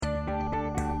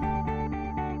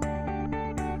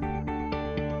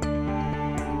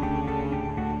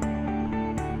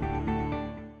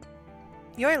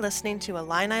You're listening to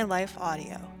Illini Life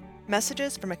Audio,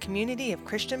 messages from a community of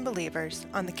Christian believers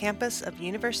on the campus of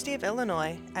University of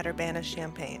Illinois at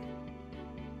Urbana-Champaign.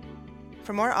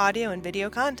 For more audio and video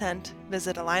content,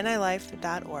 visit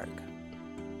IlliniLife.org.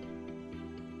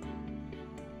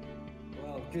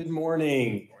 Well, good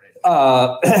morning.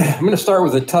 I'm going to start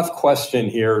with a tough question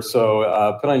here,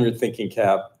 so put on your thinking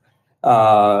cap.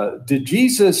 Did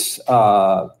Jesus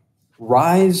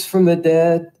rise from the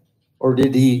dead, or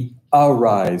did he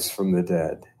arise from the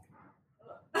dead?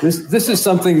 This is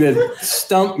something that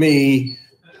stumped me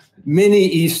many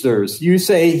Easters. You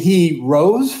say he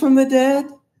rose from the dead,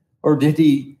 or did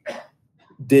he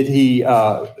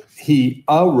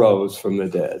arose from the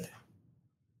dead?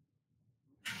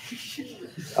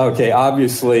 Okay,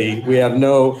 obviously we have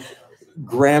no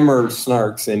grammar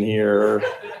snarks in here.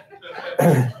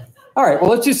 All right,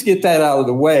 well, let's just get that out of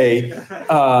the way.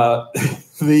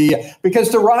 Because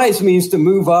to rise means to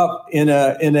move up in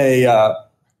a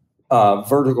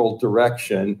vertical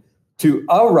direction. To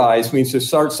arise means to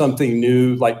start something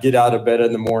new, like get out of bed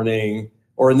in the morning,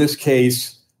 or in this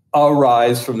case,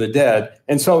 arise from the dead.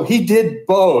 And so he did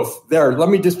both. There, let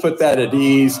me just put that at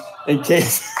ease in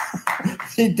case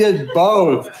he did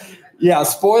both. Yeah,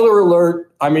 spoiler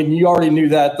alert. I mean, you already knew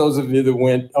that. Those of you that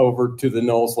went over to the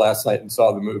Knolls last night and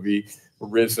saw the movie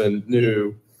Risen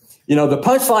knew. You know, the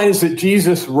punchline is that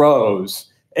Jesus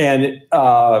rose. And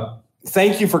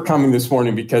thank you for coming this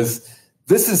morning, because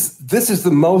this is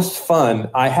the most fun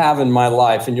I have in my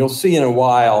life, and you'll see in a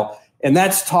while. And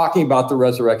that's talking about the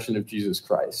resurrection of Jesus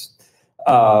Christ.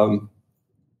 Paul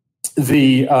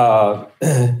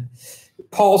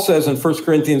says in 1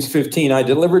 Corinthians 15, I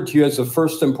delivered to you as of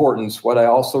first importance what I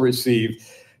also received,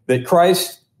 that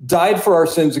Christ died for our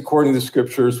sins according to the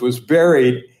Scriptures, was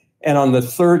buried, and on the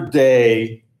third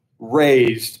day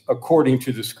raised according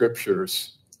to the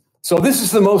Scriptures. So this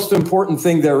is the most important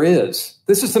thing there is.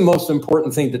 This is the most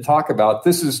important thing to talk about.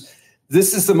 This is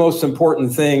the most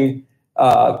important thing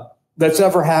that's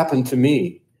ever happened to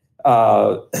me.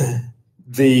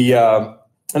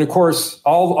 And of course,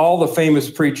 all the famous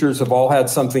preachers have all had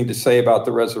something to say about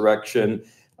the resurrection.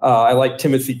 I like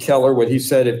Timothy Keller, what he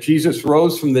said: if Jesus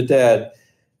rose from the dead,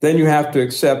 then you have to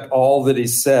accept all that he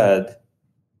said.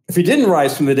 If he didn't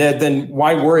rise from the dead, then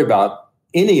why worry about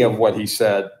any of what he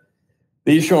said?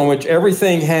 The issue on which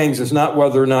everything hangs is not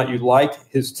whether or not you like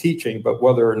his teaching, but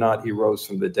whether or not he rose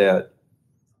from the dead.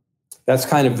 That's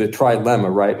kind of the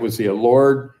trilemma, right? Was he a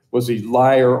Lord? Was he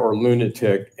liar or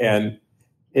lunatic? And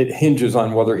it hinges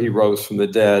on whether he rose from the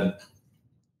dead.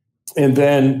 And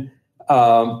then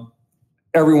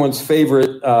everyone's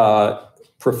favorite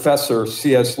professor,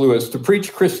 C.S. Lewis, to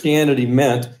preach Christianity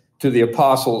meant to the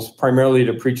apostles primarily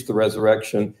to preach the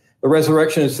resurrection. The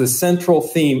resurrection is the central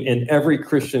theme in every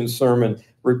Christian sermon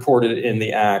reported in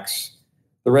the Acts.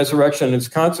 The resurrection and its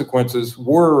consequences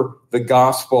were the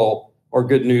gospel or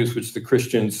good news which the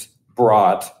Christians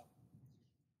brought.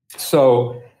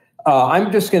 So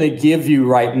I'm just going to give you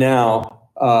right now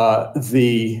we're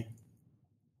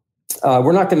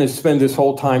not going to spend this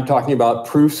whole time talking about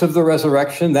proofs of the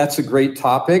resurrection. That's a great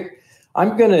topic.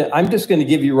 I'm just going to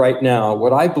give you right now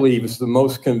what I believe is the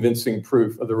most convincing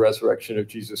proof of the resurrection of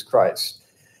Jesus Christ.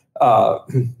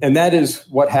 And that is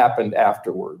what happened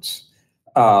afterwards.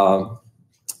 I'm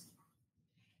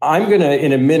going to,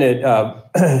 in a minute,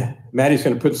 Maddie's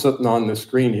going to put something on the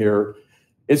screen here.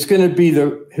 It's going to be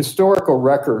the historical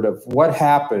record of what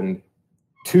happened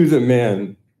to the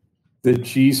men that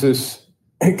Jesus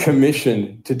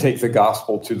commissioned to take the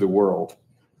gospel to the world.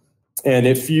 And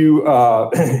if you,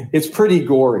 it's pretty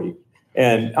gory.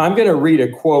 And I'm going to read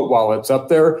a quote while it's up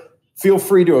there. Feel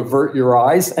free to avert your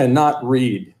eyes and not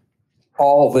read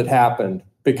all that happened,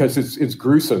 because it's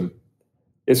gruesome.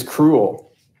 It's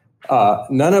cruel.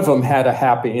 None of them had a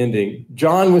happy ending.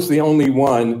 John was the only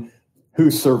one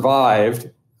who survived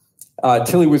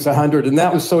till he was 100, and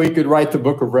that was so he could write the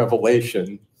book of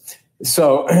Revelation.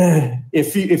 So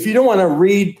if you don't want to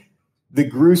read the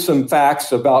gruesome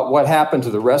facts about what happened to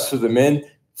the rest of the men,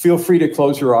 feel free to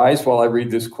close your eyes while I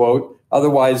read this quote.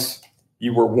 Otherwise,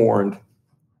 you were warned.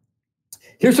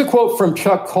 Here's a quote from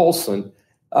Chuck Colson.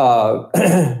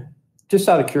 Just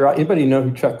out of curiosity, anybody know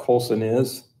who Chuck Colson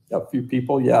is? A few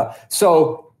people, yeah.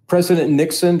 So President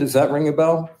Nixon, does that ring a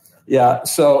bell? Yeah.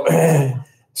 So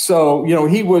you know,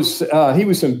 he was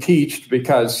impeached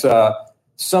because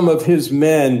some of his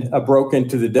men broke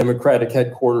into the Democratic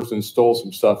headquarters and stole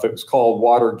some stuff. It was called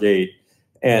Watergate.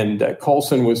 And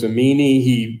Colson was a meanie.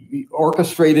 He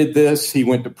orchestrated this. He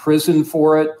went to prison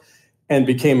for it and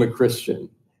became a Christian.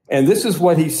 And this is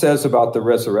what he says about the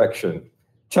resurrection.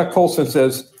 Chuck Colson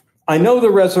says, I know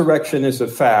the resurrection is a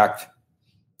fact,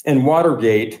 And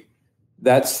Watergate,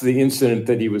 that's the incident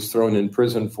that he was thrown in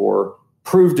prison for,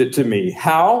 proved it to me.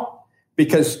 How?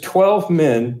 Because 12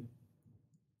 men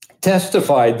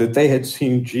testified that they had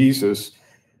seen Jesus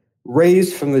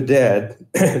raised from the dead.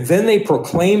 Then they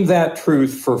proclaimed that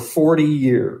truth for 40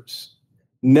 years,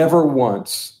 never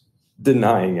once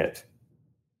denying it.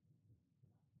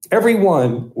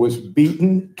 Everyone was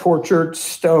beaten, tortured,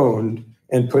 stoned,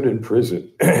 and put in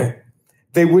prison.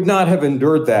 They would not have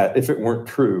endured that if it weren't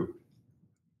true.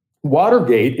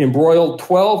 Watergate embroiled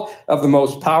 12 of the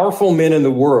most powerful men in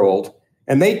the world,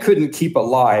 and they couldn't keep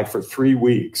alive for 3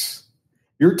 weeks.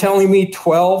 You're telling me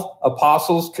 12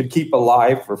 apostles could keep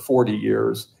alive for 40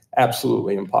 years?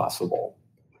 Absolutely impossible.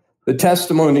 The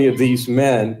testimony of these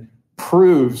men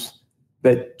proves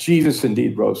that Jesus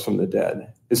indeed rose from the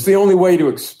dead. It's the only way to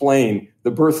explain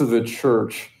the birth of the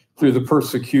church through the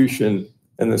persecution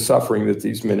and the suffering that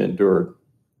these men endured.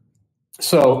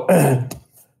 So,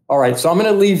 all right, so I'm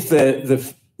going to leave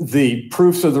the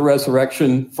proofs of the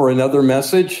resurrection for another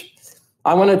message.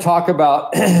 I want to talk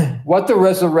about what the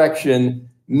resurrection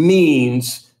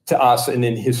means to us and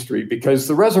in history, because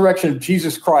the resurrection of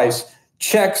Jesus Christ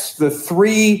checks the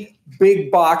 3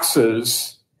 big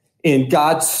boxes in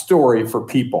God's story for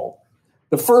people.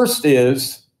 The first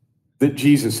is that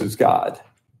Jesus is God.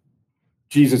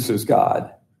 Jesus is God.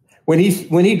 When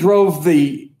he drove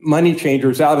the money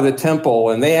changers out of the temple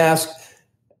and they asked,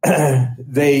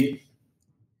 they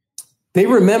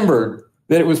remembered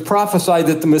that it was prophesied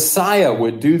that the Messiah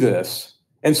would do this.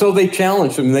 And so they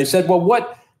challenged him. They said, well,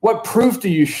 what proof do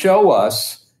you show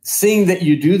us seeing that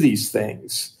you do these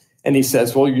things? And he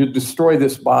says, well, you destroy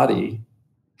this body.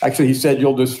 Actually, he said,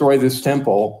 you'll destroy this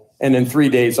temple, and in 3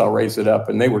 days I'll raise it up.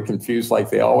 And they were confused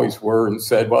like they always were and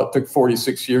said, well, it took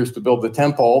 46 years to build the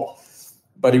temple.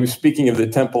 But he was speaking of the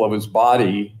temple of his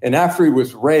body. And after he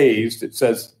was raised, it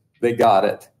says they got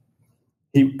it.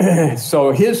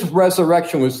 So his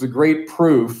resurrection was the great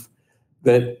proof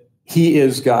that he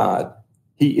is God.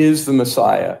 He is the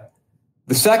Messiah.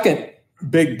 The second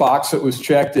big box that was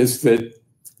checked is that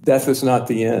death is not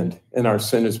the end and our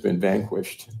sin has been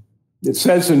vanquished. It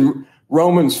says in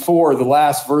Romans 4, the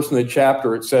last verse in the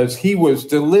chapter, it says, he was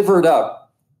delivered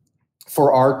up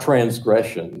for our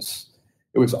transgressions.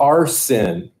 It was our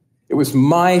sin. It was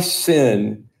my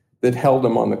sin that held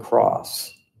him on the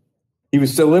cross. He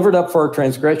was delivered up for our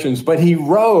transgressions, but he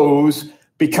rose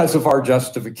because of our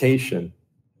justification.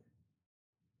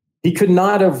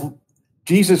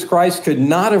 Jesus Christ could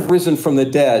not have risen from the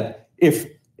dead if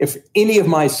any of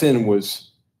my sin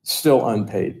was still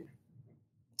unpaid.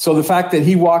 So the fact that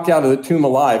he walked out of the tomb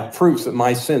alive proves that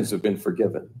my sins have been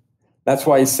forgiven. That's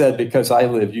why he said, because I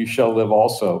live, you shall live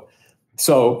also.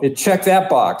 So it checked that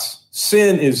box.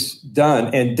 Sin is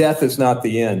done and death is not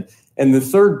the end. And the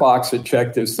third box it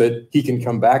checked is that he can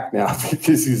come back now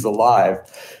because he's alive.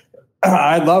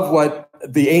 I love what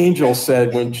the angel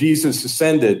said when Jesus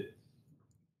ascended.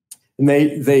 And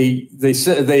they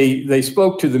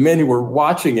spoke to the men who were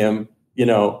watching him,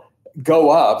 go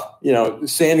up,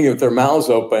 standing with their mouths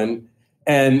open.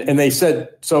 And they said,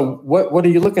 so what are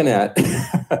you looking at?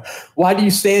 Why do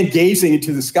you stand gazing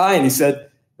into the sky? And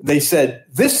they said,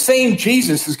 this same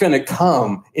Jesus is going to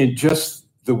come in just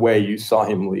the way you saw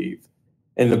him leave.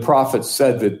 And the prophets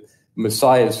said that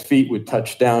Messiah's feet would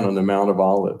touch down on the Mount of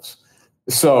Olives.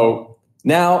 So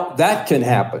now that can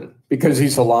happen because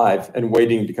he's alive and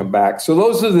waiting to come back. So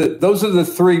those are the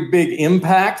 3 big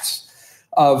impacts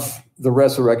of the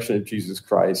resurrection of Jesus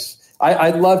Christ.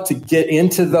 I'd love to get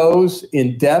into those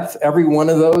in depth. Every one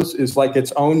of those is like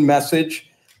its own message.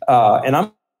 And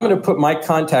I'm going to put my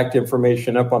contact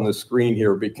information up on the screen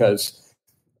here, because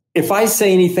if I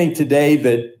say anything today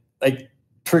that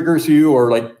triggers you,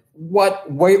 or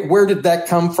where did that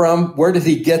come from? Where did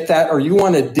he get that? Or you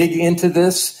want to dig into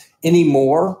this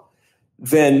anymore,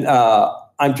 then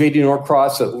I'm JD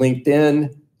Norcross at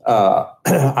LinkedIn.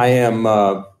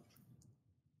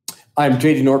 I'm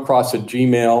JD Norcross at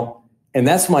Gmail, and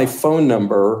that's my phone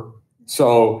number.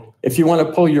 So if you want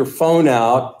to pull your phone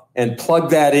out and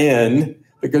plug that in,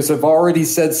 because I've already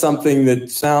said something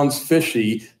that sounds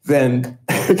fishy, then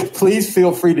please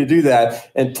feel free to do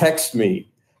that and text me,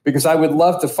 because I would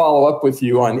love to follow up with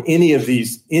you on any of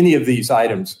these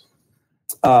items.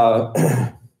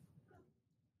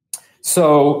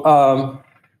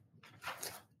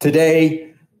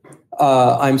 Today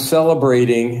I'm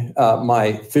celebrating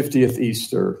my 50th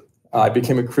Easter. I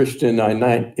became a Christian in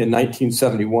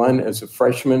 1971 as a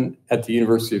freshman at the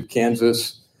University of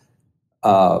Kansas.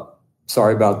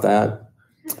 Sorry about that.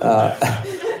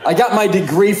 I got my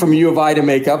degree from U of I to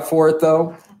make up for it,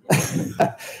 though.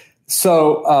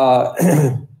 So,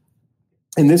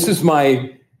 and this is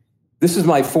my This is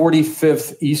my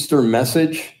 45th Easter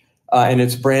message, and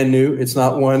it's brand new. It's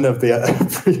not one of the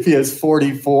previous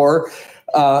 44.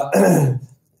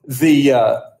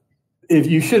 If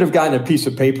you should have gotten a piece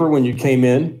of paper when you came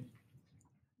in.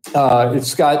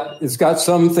 It's got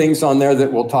some things on there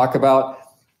that we'll talk about,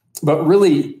 but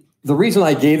really the reason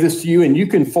I gave this to you, and you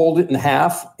can fold it in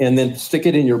half and then stick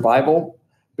it in your Bible,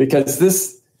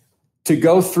 because to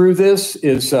go through this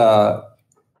is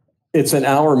it's an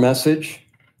hour message.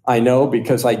 I know,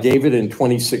 because I gave it in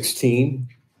 2016,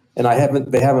 and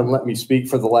they haven't let me speak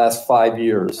for the last 5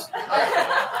 years.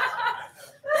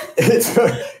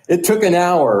 It took an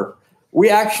hour.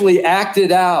 We actually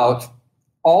acted out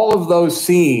all of those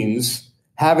scenes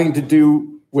having to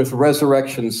do with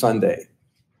Resurrection Sunday.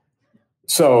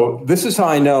 So this is how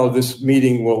I know this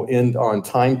meeting will end on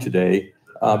time today,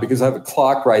 because I have a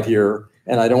clock right here,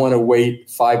 and I don't want to wait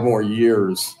 5 more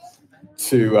years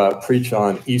to preach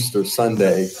on Easter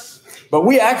Sunday. But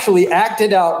we actually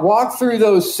acted out, walked through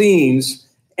those scenes,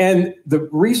 and the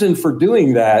reason for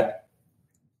doing that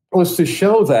was to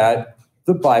show that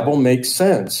the Bible makes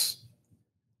sense.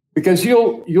 Because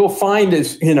you'll find,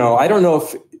 as I don't know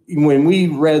if when we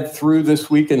read through this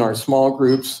week in our small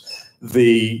groups,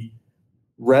 the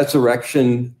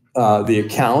resurrection, the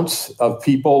accounts of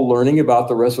people learning about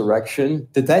the resurrection,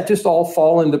 did that just all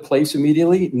fall into place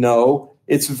immediately? No.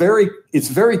 It's very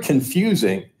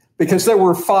confusing, because there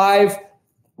were 5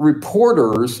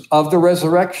 reporters of the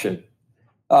resurrection.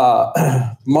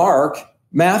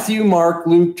 Matthew, Mark,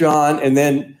 Luke, John, and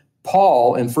then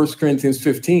Paul in 1 Corinthians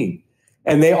 15.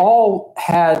 And they all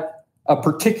had a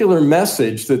particular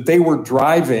message that they were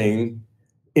driving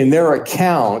in their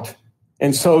account.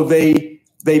 And so they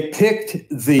picked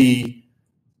the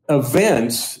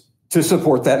events to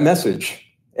support that message.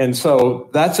 And so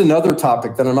that's another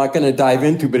topic that I'm not going to dive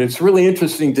into, but it's really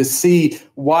interesting to see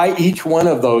why each one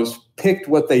of those picked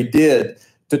what they did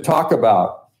to talk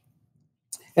about.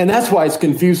 And that's why it's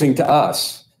confusing to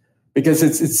us, because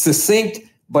it's succinct,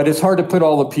 but it's hard to put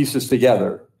all the pieces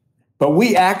together. But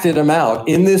we acted them out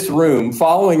in this room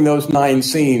following those 9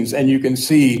 scenes, and you can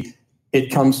see it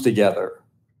comes together.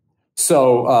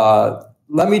 So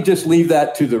let me just leave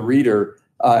that to the reader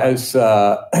as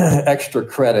extra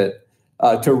credit.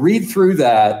 To read through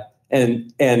that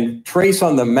and trace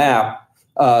on the map,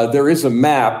 there is a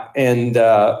map, and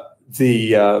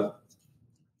the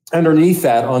underneath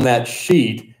that on that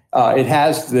sheet, it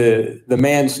has the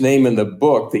man's name in the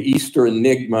book, the Easter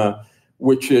Enigma,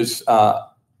 which is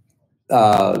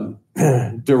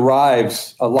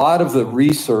derives a lot of the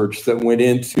research that went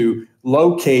into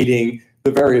locating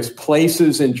the various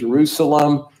places in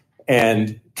Jerusalem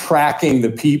and tracking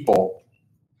the people.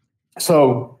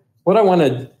 So what I want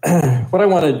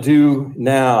to do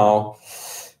now,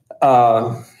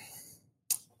 I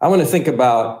want to think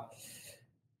about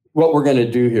what we're going to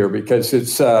do here, because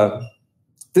it's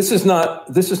this is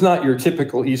not your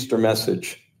typical Easter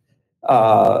message.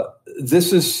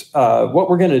 This is what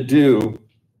we're going to do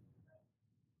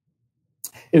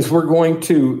is we're going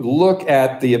to look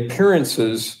at the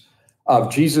appearances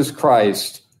of Jesus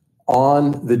Christ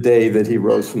on the day that he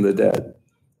rose from the dead,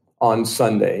 on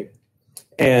Sunday.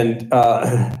 And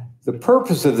the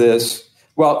purpose of this,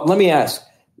 well, let me ask,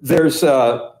 does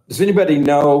anybody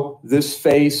know this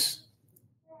face?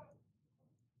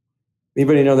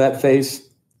 Anybody know that face?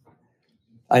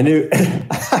 I knew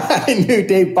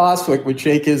Dave Boswick would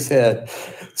shake his head.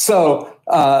 So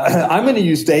I'm going to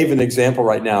use Dave as an example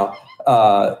right now.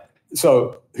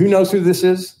 So who knows who this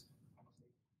is?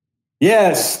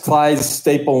 Yes, Clyde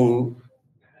Staple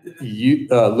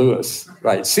Lewis,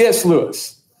 right? C.S.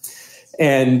 Lewis.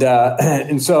 And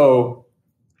so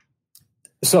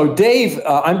Dave,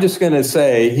 I'm just going to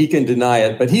say, he can deny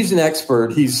it, but he's an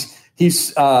expert. He's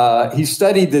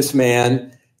studied this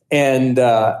man, and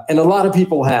a lot of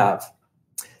people have.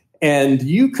 And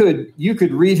you could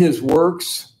read his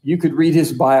works, you could read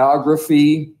his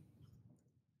biography,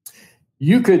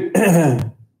 you could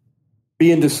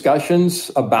be in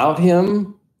discussions about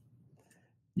him.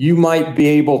 You might even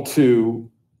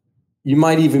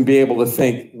be able to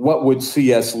think, what would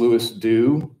C.S. Lewis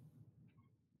do?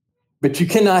 But you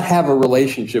cannot have a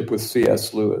relationship with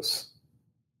C.S. Lewis.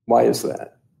 Why is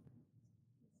that?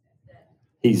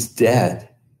 He's dead.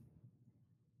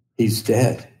 He's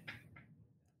dead.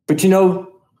 But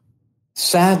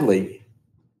sadly,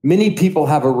 many people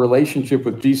have a relationship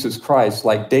with Jesus Christ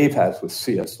like Dave has with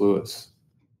C.S. Lewis.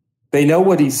 They know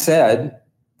what he said.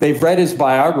 They've read his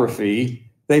biography.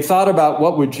 They've thought about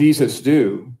what would Jesus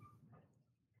do.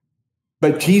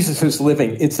 But Jesus is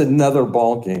living. It's another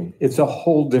ballgame. It's a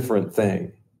whole different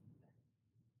thing.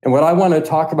 And what I want to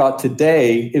talk about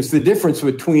today is the difference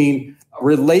between a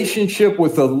relationship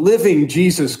with the living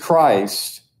Jesus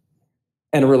Christ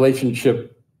and a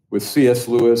relationship with C.S.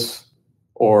 Lewis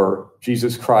or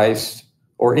Jesus Christ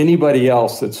or anybody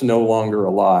else that's no longer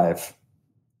alive.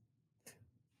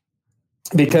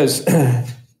 Because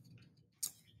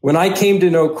when I came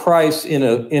to know Christ in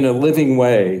a living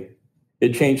way,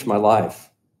 it changed my life.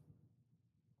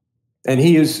 And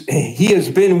he has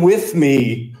been with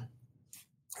me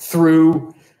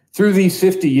through these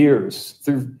 50 years,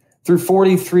 through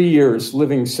 43 years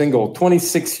living single,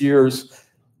 26 years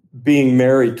being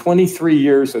married, 23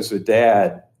 years as a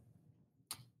dad.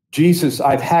 Jesus,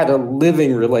 I've had a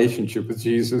living relationship with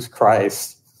Jesus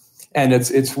Christ. And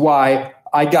it's why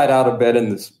I got out of bed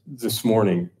this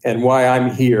morning and why I'm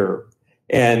here.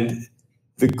 And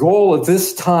the goal of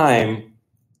this time,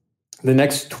 the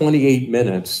next 28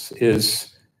 minutes,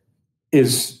 is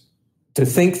to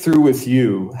think through with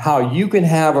you how you can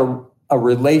have a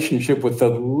relationship with the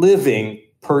living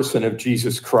person of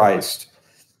Jesus Christ.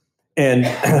 And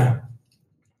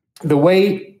the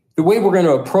way we're going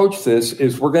to approach this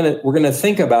is we're going to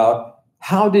think about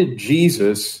how did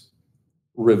Jesus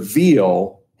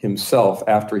reveal himself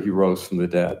after he rose from the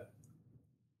dead?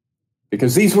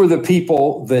 Because these were the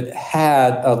people that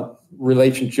had a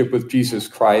relationship with Jesus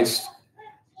Christ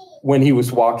when he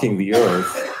was walking the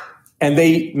earth. And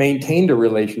they maintained a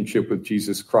relationship with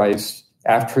Jesus Christ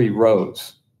after he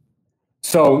rose.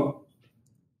 So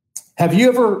let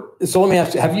me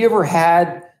ask you, have you ever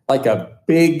had like a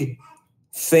big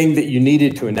thing that you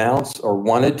needed to announce or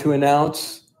wanted to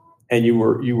announce, and you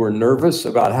were nervous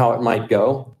about how it might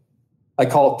go? I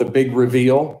call it the big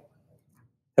reveal.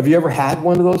 Have you ever had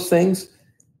one of those things?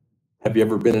 Have you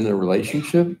ever been in a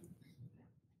relationship?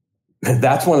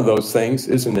 That's one of those things,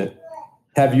 isn't it?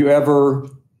 Have you ever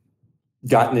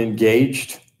gotten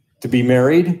engaged to be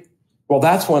married? Well,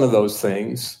 that's one of those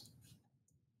things.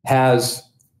 Have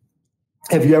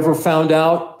you ever found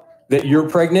out that you're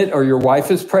pregnant or your wife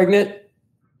is pregnant?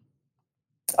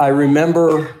 I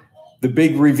remember the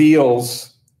big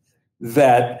reveals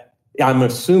that I'm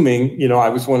assuming, I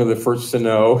was one of the first to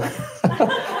know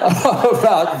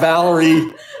about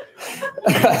Valerie,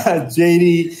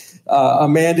 JD,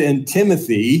 Amanda, and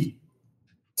Timothy.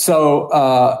 So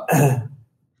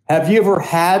have you ever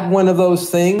had one of those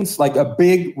things, like a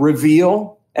big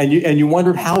reveal, and you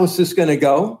wondered, how is this going to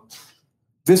go?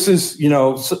 This is,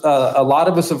 a lot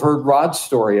of us have heard Rod's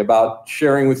story about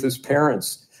sharing with his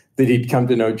parents that he'd come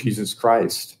to know Jesus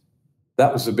Christ.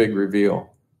 That was a big reveal.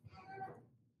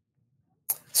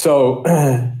 So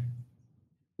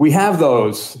we have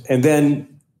those, and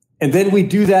then we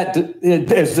do that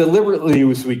as deliberately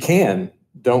as we can,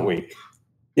 don't we?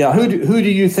 Yeah. Who do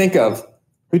you think of?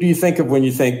 Who do you think of when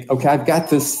you think, okay, I've got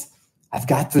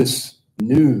this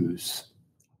news.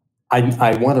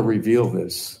 I want to reveal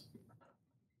this.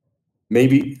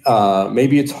 Maybe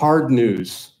it's hard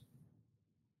news.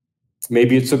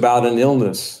 Maybe it's about an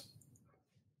illness.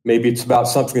 Maybe it's about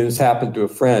something that's happened to a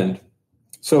friend.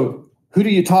 So who do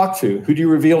you talk to? Who do you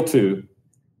reveal to?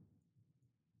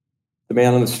 The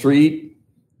man on the street?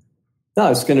 No,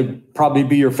 it's going to probably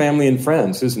be your family and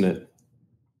friends, isn't it?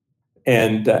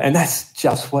 And that's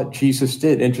just what Jesus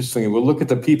did. Interestingly, we'll look at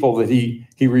the people that he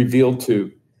revealed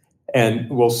to, and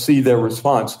we'll see their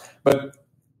response. But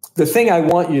the thing I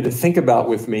want you to think about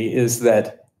with me is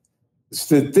that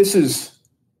this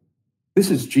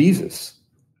is Jesus.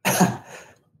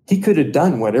 He could have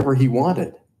done whatever he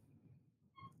wanted.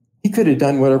 He could have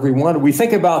done whatever he wanted. We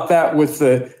think about that with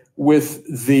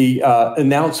the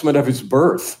announcement of his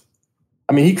birth.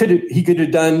 I mean, he could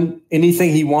have done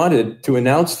anything he wanted to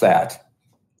announce that.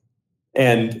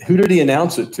 And who did he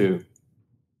announce it to?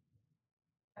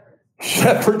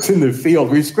 Shepherds in the field.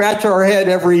 We scratch our head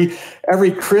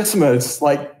every Christmas,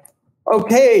 like,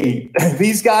 okay,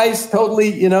 these guys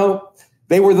totally,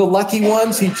 they were the lucky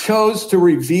ones. He chose to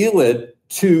reveal it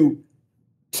to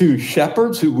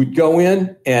shepherds who would go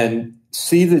in and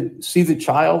see the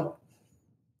child.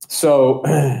 So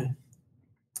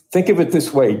think of it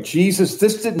this way.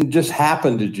 This didn't just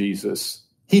happen to Jesus.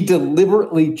 He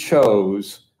deliberately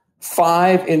chose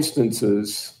 5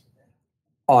 instances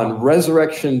on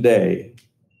Resurrection Day.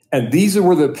 And these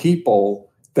were the people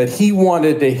that he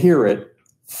wanted to hear it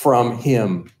from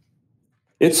him.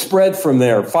 It spread from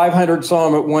there. 500 saw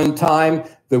him at one time.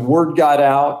 The word got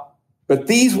out. But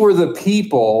these were the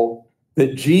people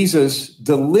that Jesus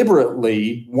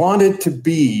deliberately wanted to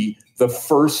be the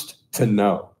first to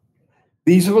know.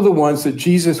 These were the ones that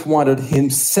Jesus wanted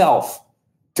himself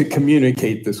to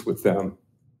communicate this with them.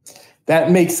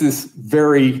 That makes this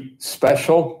very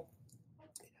special.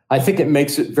 I think it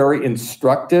makes it very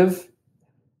instructive,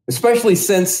 especially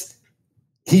since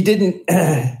he didn't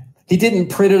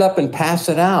print it up and pass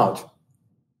it out.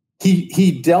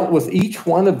 He dealt with each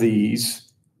one of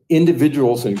these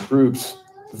individuals and groups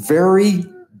very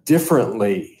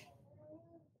differently.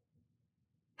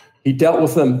 He dealt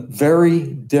with them very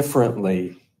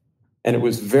differently, and it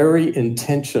was very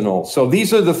intentional. So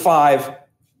these are the 5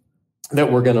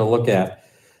 that we're going to look at.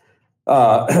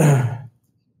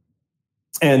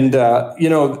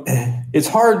 It's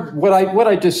hard. What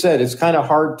I just said, it's kind of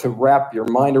hard to wrap your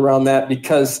mind around that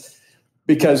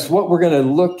because what we're going to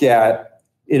look at,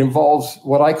 it involves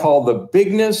what I call the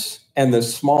bigness and the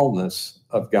smallness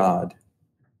of God.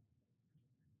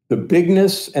 The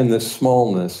bigness and the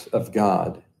smallness of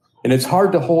God. And it's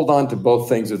hard to hold on to both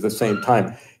things at the same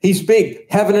time. He's big.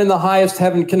 Heaven and the highest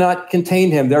heaven cannot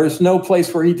contain him. There is no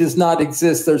place where he does not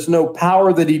exist. There's no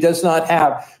power that he does not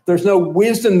have. There's no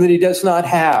wisdom that he does not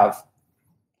have.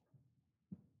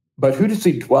 But who does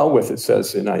he dwell with, it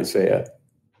says in Isaiah?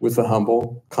 With the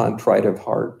humble, contrite of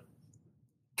heart,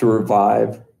 to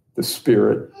revive the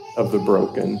spirit of the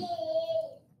broken.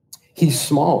 He's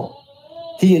small.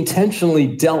 He intentionally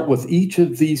dealt with each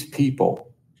of these people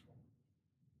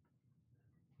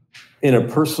in a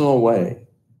personal way.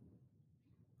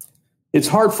 It's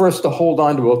hard for us to hold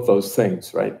on to both those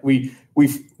things, right? We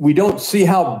don't see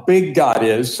how big God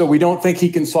is, so we don't think he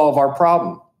can solve our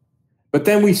problem. But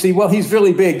then we see, well, he's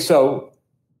really big, so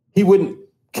he wouldn't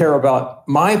care about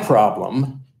my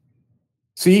problem.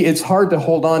 See, it's hard to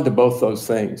hold on to both those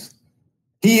things.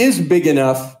 He is big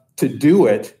enough to do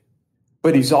it,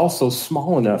 but he's also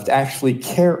small enough to actually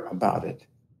care about it.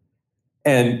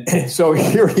 And so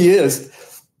here he is.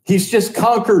 He's just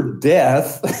conquered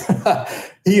death.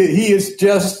 He has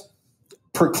just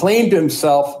proclaimed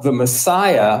himself the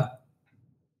Messiah.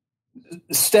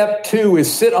 Step 2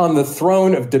 is sit on the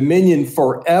throne of dominion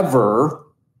forever.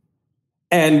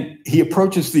 And he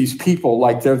approaches these people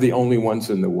like they're the only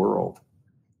ones in the world.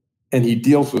 And he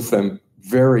deals with them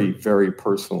very, very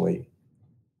personally.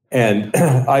 And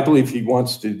I believe he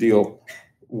wants to deal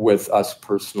with us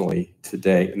personally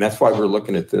today. And that's why we're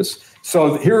looking at this.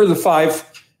 So here are the five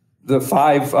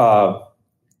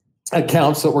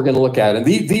accounts that we're going to look at. And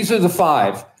these are the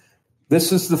 5.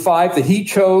 This is the 5 that he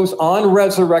chose on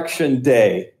Resurrection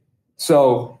Day.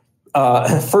 So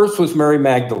first was Mary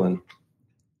Magdalene.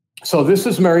 So this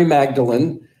is Mary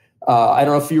Magdalene. I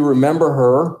don't know if you remember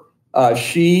her.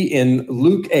 She, in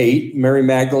Luke 8, Mary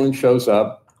Magdalene shows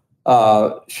up.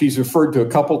 She's referred to a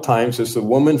couple times as the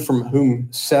woman from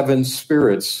whom 7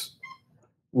 spirits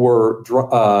were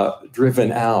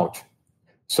driven out.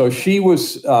 So she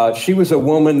was a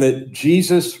woman that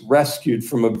Jesus rescued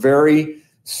from a very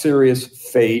serious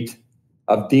fate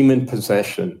of demon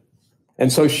possession.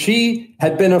 And so she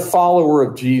had been a follower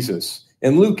of Jesus.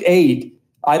 In Luke 8,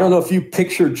 I don't know if you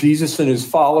picture Jesus and his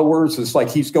followers. It's like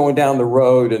he's going down the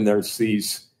road and there's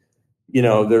these,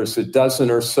 there's a dozen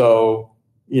or so,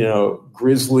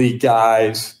 grizzly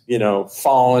guys,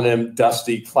 following him,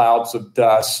 dusty clouds of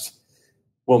dust.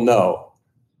 Well, no.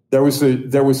 There was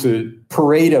a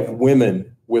parade of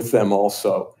women with them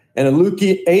also. And in Luke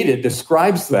 8, it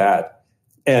describes that.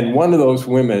 And one of those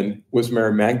women was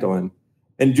Mary Magdalene.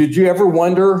 And did you ever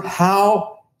wonder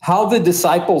how the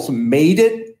disciples made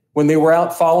it when they were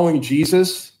out following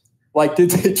Jesus? Like,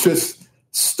 did they just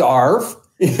starve?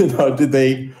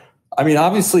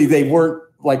 Obviously they weren't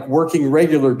like working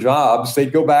regular jobs.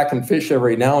 They'd go back and fish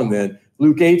every now and then.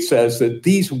 Luke 8 says that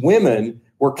these women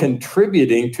were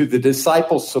contributing to the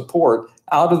disciples' support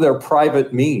out of their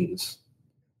private means.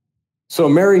 So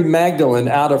Mary Magdalene,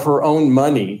 out of her own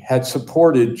money, had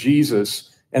supported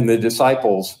Jesus and the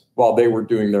disciples while they were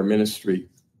doing their ministry.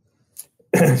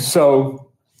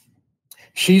 So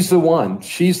she's the one.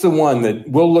 She's the one that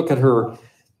we'll look at her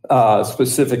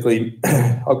specifically.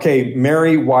 Okay,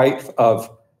 Mary, wife of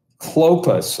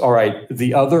Clopas. All right,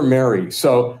 the other Mary.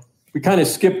 So we kind of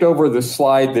skipped over the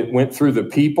slide that went through the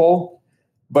people.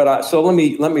 But so let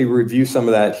me review some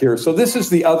of that here. So this is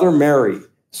the other Mary.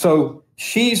 So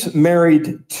she's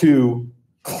married to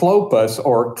Clopas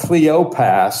or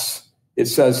Cleopas, it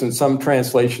says in some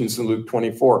translations in Luke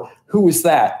 24. Who was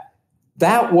that?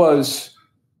 That was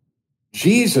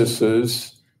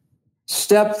Jesus's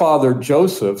stepfather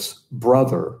Joseph's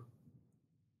brother.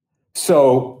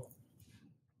 So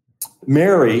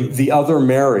Mary, the other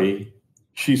Mary,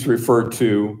 she's referred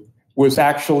to, was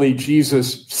actually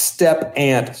Jesus' step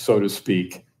aunt, so to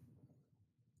speak.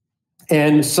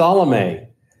 And Salome.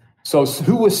 So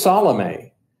who was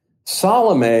Salome?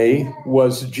 Salome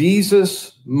was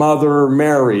Jesus' mother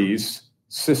Mary's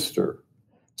sister.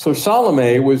 So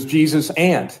Salome was Jesus'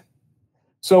 aunt.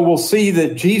 So we'll see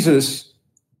that Jesus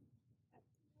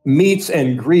meets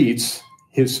and greets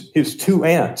his two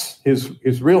aunts,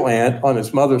 his real aunt on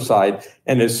his mother's side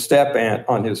and his step aunt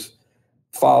on his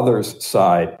father's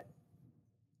side.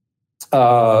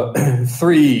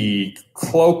 3,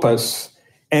 Clopas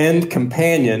and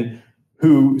companion,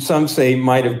 who some say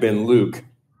might have been Luke,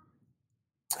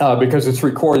 because it's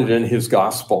recorded in his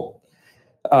gospel.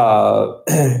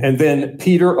 And then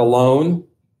Peter alone,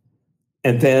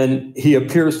 and then he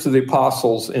appears to the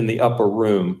apostles in the upper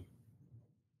room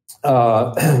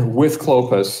with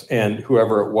Clopas and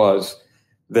whoever it was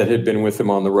that had been with him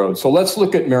on the road. So let's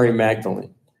look at Mary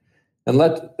Magdalene.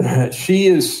 And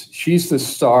she's the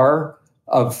star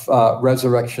of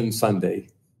Resurrection Sunday.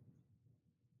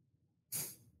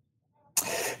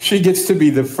 She gets to be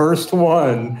the first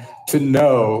one to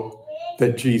know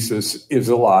that Jesus is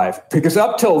alive. Because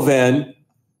up till then,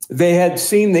 they had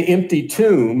seen the empty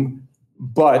tomb,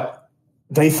 but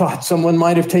they thought someone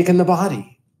might have taken the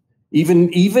body.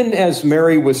 Even as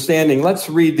Mary was standing, let's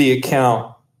read the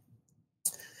account.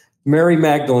 Mary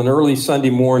Magdalene, early Sunday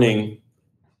morning,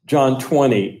 John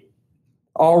 20.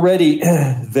 Already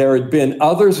there had been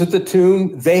others at the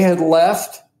tomb. They had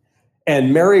left,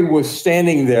 and Mary was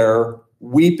standing there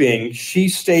weeping. She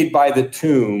stayed by the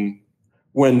tomb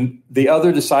when the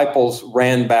other disciples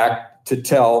ran back to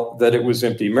tell that it was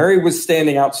empty. Mary was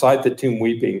standing outside the tomb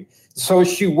weeping. So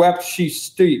she wept, she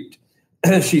stooped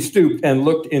and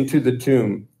looked into the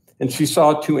tomb. And she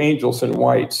saw 2 angels in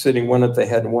white sitting, one at the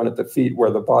head and one at the feet, where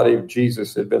the body of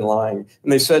Jesus had been lying.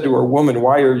 And they said to her, "Woman,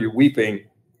 why are you weeping?"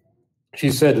 She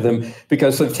said to them,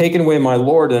 "Because they've taken away my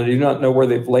Lord, and I do not know where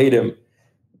they've laid him."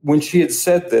 When she had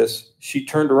said this, she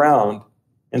turned around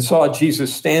and saw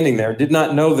Jesus standing there, did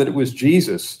not know that it was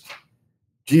Jesus.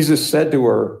 Jesus said to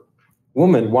her,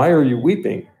 "Woman, why are you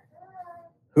weeping?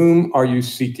 Whom are you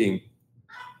seeking?"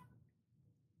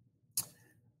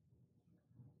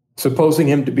 Supposing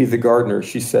him to be the gardener,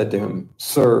 she said to him,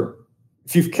 "Sir,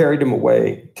 if you've carried him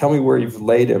away, tell me where you've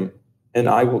laid him, and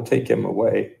I will take him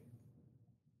away."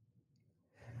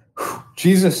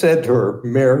 Jesus said to her,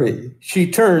 "Mary." She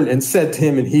turned and said to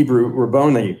him in Hebrew,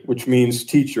 "Rabboni," which means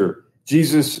teacher.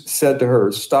 Jesus said to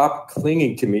her, "Stop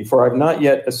clinging to me, for I've not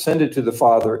yet ascended to the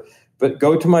Father, but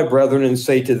go to my brethren and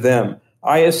say to them,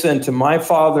 I ascend to my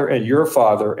Father and your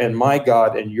Father, and my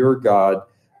God and your God."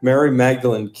 Mary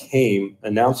Magdalene came,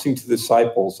 announcing to the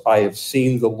disciples, "I have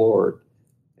seen the Lord,"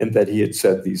 and that he had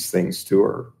said these things to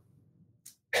her.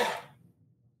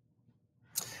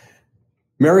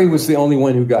 Mary was the only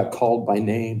one who got called by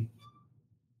name.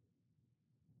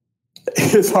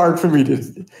 It's hard for me to,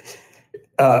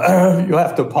 you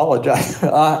have to apologize.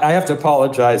 I have to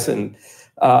apologize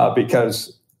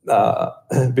because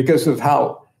of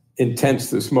how intense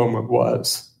this moment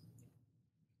was.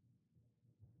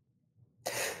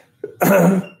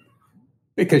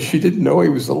 Because she didn't know he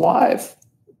was alive.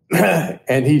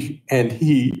 and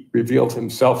he revealed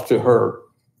himself to her.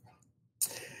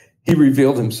 He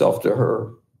revealed himself to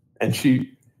her. And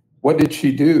what did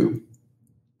she do?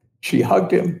 She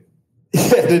hugged him. He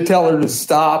had to tell her to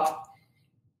stop.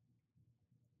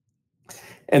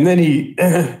 And then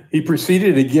he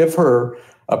proceeded to give her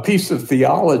a piece of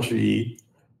theology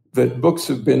that books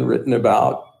have been written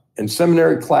about and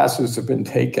seminary classes have been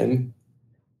taken.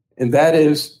 And that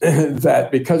is that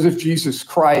because of Jesus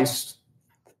Christ,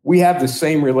 we have the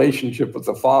same relationship with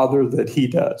the Father that he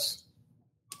does,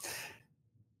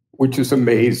 which is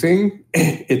amazing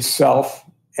itself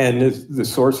and is the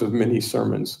source of many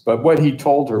sermons. But what he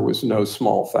told her was no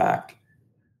small fact,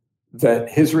 that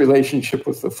his relationship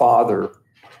with the Father,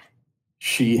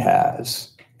 she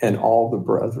has, and all the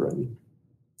brethren.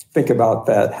 Think about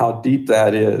that, how deep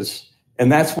that is.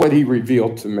 And that's what he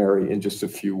revealed to Mary in just a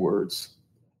few words.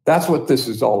 That's what this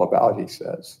is all about, he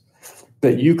says.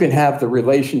 That you can have the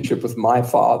relationship with my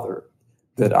Father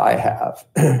that I have.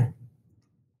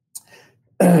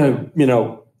 There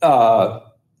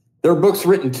are books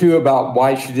written, too, about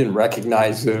why she didn't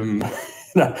recognize him.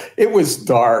 It was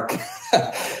dark.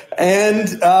 And,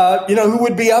 who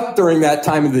would be up during that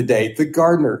time of the day? The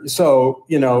gardener. So,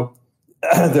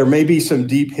 there may be some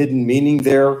deep hidden meaning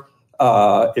there.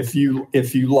 If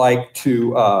you like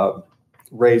to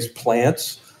raise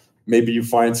plants, maybe you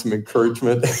find some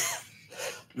encouragement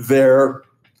there.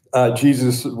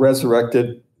 Jesus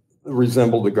resurrected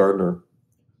resembled the gardener.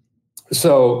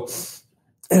 So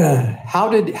how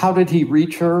did he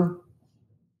reach her?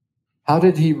 How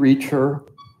did he reach her?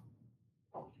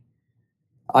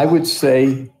 I would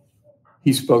say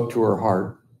he spoke to her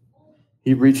heart.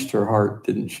 He reached her heart,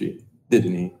 didn't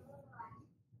he?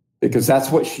 Because that's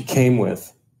what she came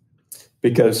with.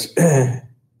 Because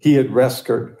he had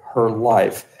rescued her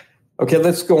life. Okay,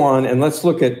 let's go on and let's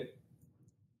look at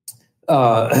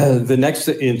the next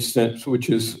instance, which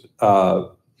is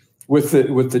with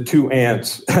the two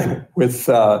aunts,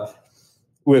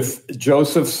 with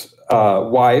Joseph's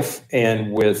wife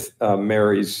and with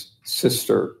Mary's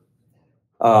sister,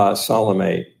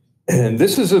 Salome. And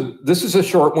this is a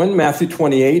short one. Matthew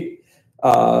 28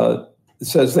 it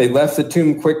says, they left the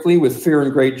tomb quickly with fear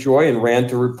and great joy and ran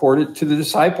to report it to the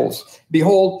disciples.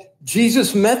 Behold,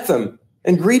 Jesus met them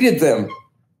and greeted them.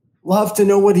 Love to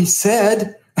know what he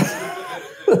said.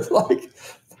 Like,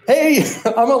 hey,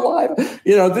 I'm alive.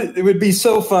 It would be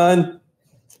so fun.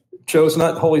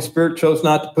 Holy Spirit chose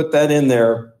not to put that in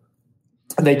there.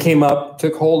 They came up,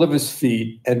 took hold of his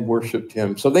feet, and worshiped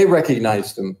him. So they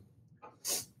recognized him.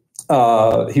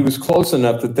 He was close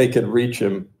enough that they could reach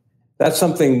him. That's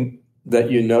something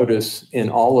that you notice in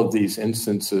all of these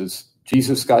instances.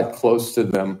 Jesus got close to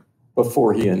them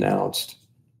before he announced.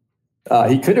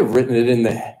 He could have written it in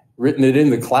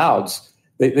the clouds.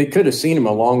 They could have seen him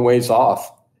a long ways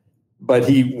off, but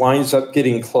he winds up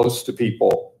getting close to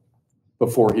people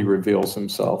before he reveals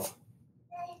himself.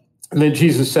 And then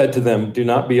Jesus said to them, do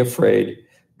not be afraid.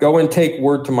 Go and take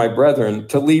word to my brethren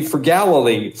to leave for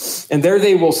Galilee, and there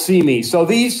they will see me. So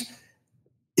these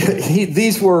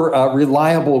were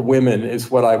reliable women,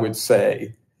 is what I would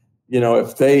say.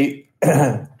 If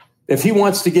he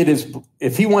wants to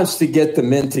get the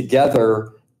men together,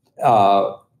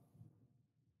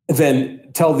 then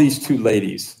tell these two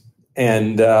ladies.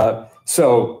 And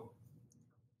so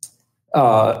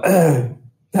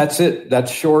that's it.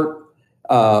 That's short.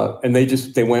 And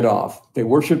they went off. They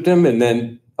worshiped him, and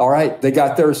then, all right, they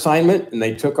got their assignment and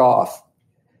they took off.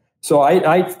 So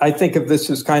I think of this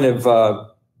as kind of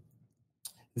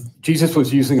Jesus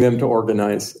was using them to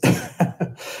organize.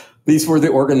 These were the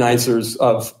organizers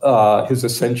of his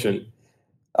ascension.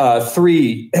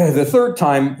 The third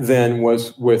time then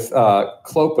was with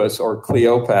Clopas or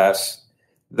Cleopas,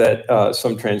 that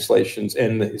some translations,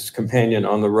 and his companion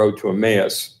on the road to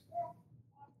Emmaus.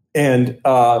 And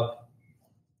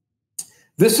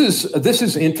this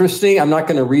is interesting. I'm not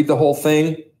going to read the whole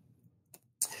thing.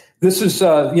 This is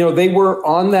they were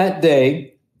on that day.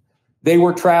 They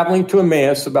were traveling to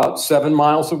Emmaus, about 7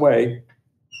 miles away,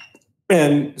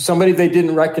 and somebody they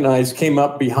didn't recognize came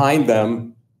up behind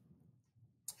them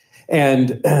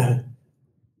and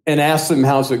asked them,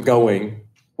 how's it going?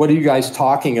 What are you guys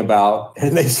talking about?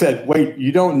 And they said, wait,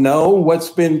 you don't know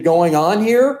what's been going on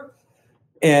here?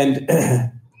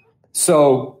 And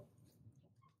so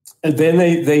and then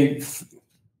they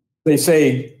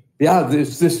say, yeah,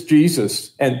 this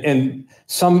Jesus. And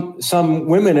some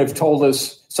women have told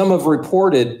us, some have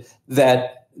reported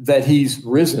that he's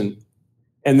risen.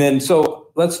 And then, so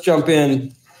let's jump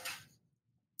in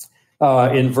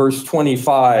verse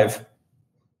 25,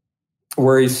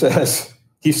 where he says,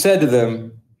 he said to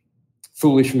them,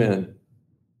 foolish men,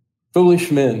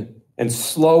 and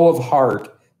slow of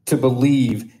heart to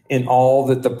believe in all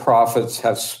that the prophets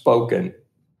have spoken.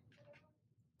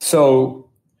 So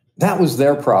that was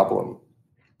their problem.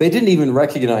 They didn't even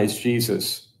recognize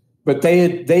Jesus, but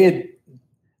they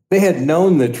had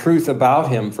known the truth about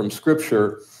him from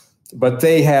Scripture, but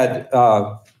they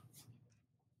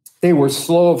were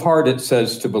slow of heart, it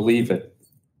says, to believe it.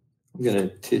 I'm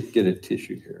going to get a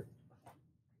tissue here.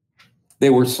 They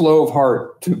were slow of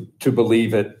heart to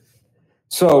believe it.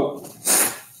 So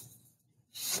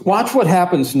watch what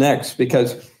happens next,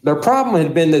 because their problem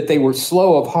had been that they were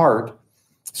slow of heart.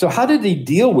 So how did he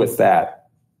deal with that?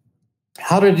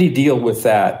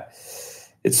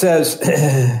 It says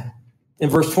in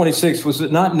verse 26, was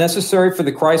it not necessary for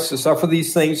the Christ to suffer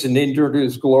these things and enter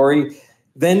his glory?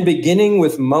 Then beginning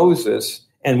with Moses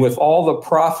and with all the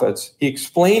prophets, he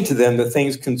explained to them the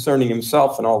things concerning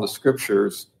himself in all the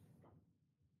scriptures.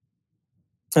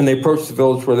 And they approached the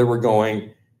village where they were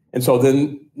going. And so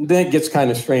then it gets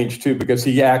kind of strange too, because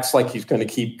he acts like he's going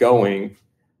to keep going.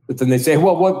 But then they say,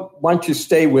 well, why don't you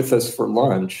stay with us for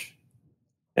lunch?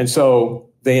 And so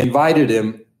they invited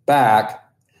him back,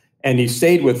 and he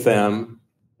stayed with them.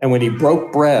 And when he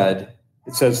broke bread,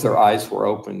 it says their eyes were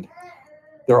opened.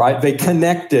 They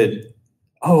connected.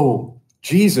 Oh,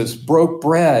 Jesus broke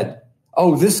bread.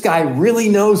 Oh, this guy really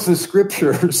knows the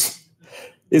scriptures.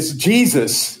 It's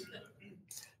Jesus.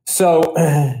 So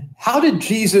how did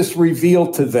Jesus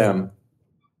reveal to them?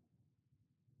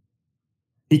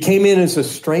 He came in as a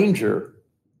stranger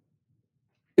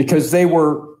because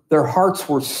their hearts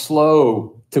were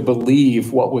slow to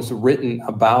believe what was written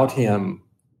about him.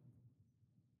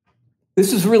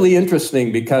 This is really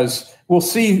interesting because we'll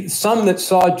see some that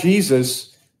saw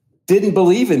Jesus didn't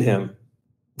believe in him.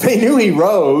 They knew he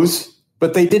rose,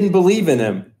 but they didn't believe in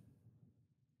him.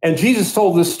 And Jesus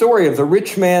told the story of the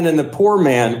rich man and the poor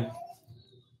man.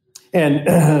 And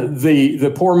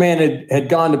the poor man had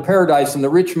gone to paradise, and the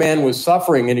rich man was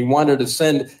suffering, and he wanted to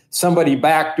send somebody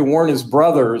back to warn his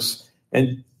brothers.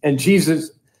 And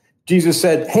Jesus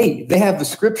said, "Hey, they have the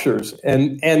scriptures."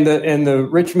 And the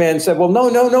rich man said, "Well,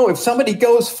 no. If somebody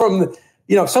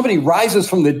if somebody rises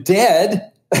from the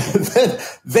dead,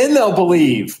 then they'll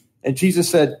believe." And Jesus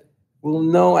said, "Well,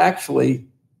 no, actually,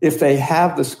 if they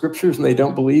have the scriptures and they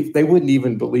don't believe, they wouldn't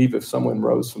even believe if someone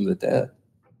rose from the dead."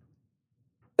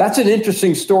 That's an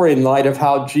interesting story in light of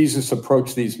how Jesus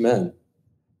approached these men,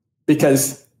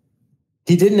 because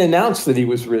he didn't announce that he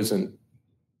was risen.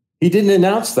 He didn't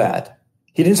announce that.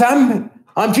 He didn't say,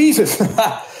 I'm Jesus.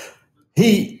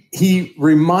 He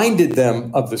reminded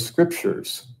them of the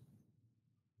scriptures.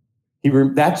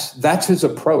 That's his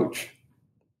approach.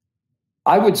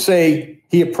 I would say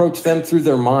he approached them through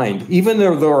their mind, even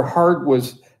though their heart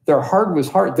was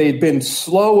hard. They had been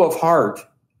slow of heart.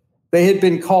 They had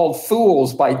been called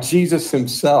fools by Jesus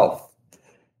himself,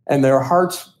 and their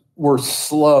hearts were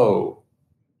slow.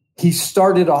 He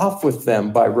started off with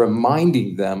them by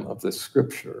reminding them of the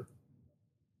scripture.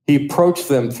 He approached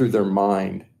them through their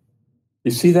mind.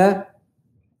 You see that?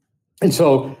 And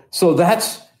so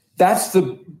that's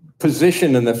the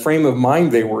position and the frame of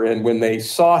mind they were in when they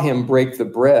saw him break the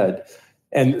bread.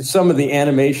 And some of the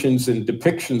animations and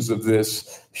depictions of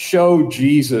this show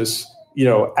Jesus,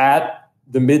 at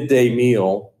the midday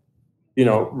meal,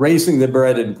 raising the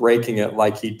bread and breaking it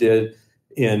like he did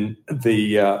in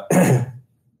the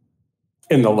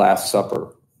Last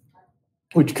Supper,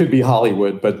 which could be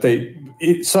Hollywood, but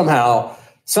somehow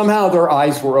their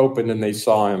eyes were open and they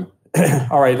saw him.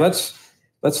 All right, let's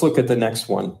look at the next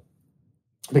one,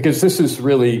 because this is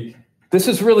really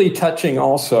touching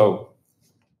also.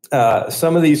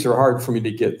 Some of these are hard for me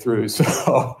to get through.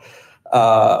 So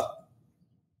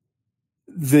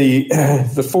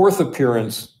the fourth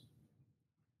appearance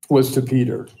was to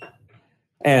Peter.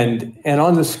 And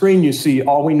on the screen you see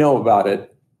all we know about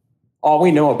it.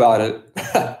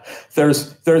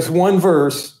 There's one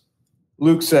verse.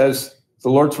 Luke says, the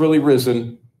Lord's really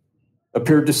risen,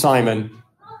 appeared to Simon.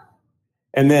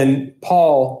 And then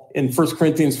Paul in 1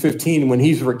 Corinthians 15, when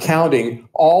he's recounting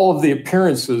all of the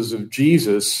appearances of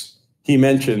Jesus, he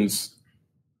mentions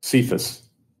Cephas.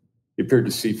 He appeared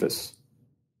to Cephas.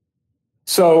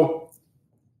 So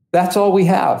that's all we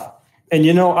have. And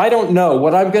I don't know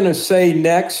what I'm going to say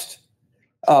next.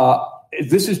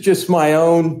 This is just my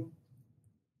own.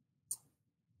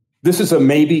 This is a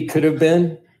maybe, could have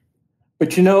been. But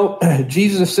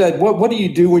Jesus said, what do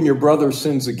you do when your brother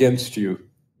sins against you?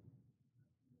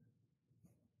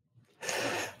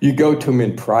 You go to him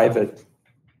in private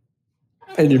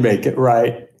and you make it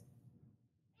right.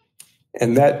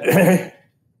 And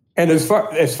as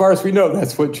far as we know,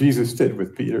 that's what Jesus did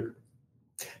with Peter.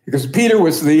 Because Peter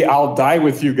was the "I'll die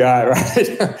with you" guy,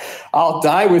 right? I'll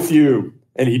die with you.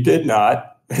 And he did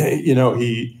not.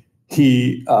 He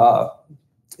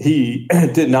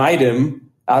denied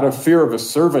him out of fear of a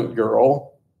servant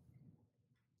girl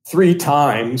 3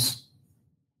 times.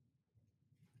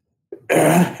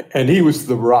 And he was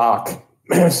the rock.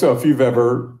 So if you've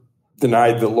ever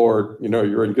denied the Lord,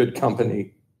 you're in good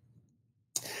company.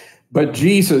 But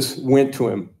Jesus went to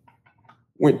him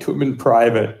in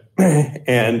private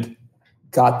and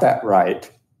got that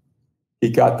right. He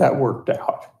got that worked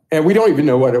out. And we don't even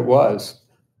know what it was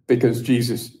because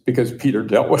Peter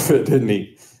dealt with it, didn't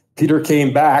he? Peter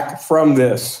came back from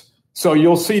this. So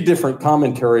you'll see different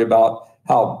commentary about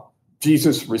how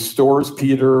Jesus restores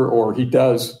Peter or he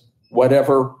does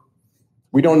whatever.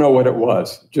 We don't know what it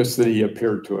was, just that he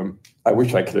appeared to him. I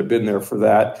wish I could have been there for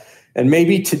that. And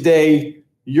maybe today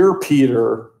you're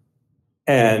Peter,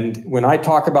 and when I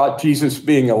talk about Jesus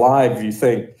being alive, you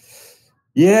think,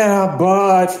 yeah,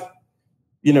 but,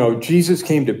 Jesus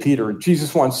came to Peter, and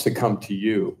Jesus wants to come to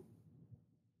you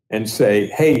and say,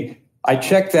 hey, I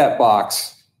checked that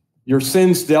box. Your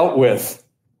sins dealt with,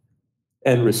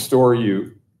 and restore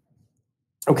you.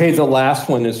 Okay, the last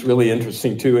one is really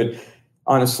interesting too. And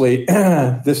honestly,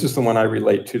 this is the one I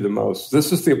relate to the most.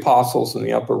 This is the apostles in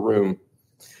the upper room.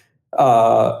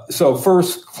 So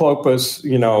first Clopas,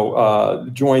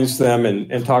 joins them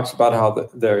and talks about how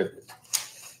their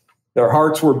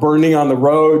hearts were burning on the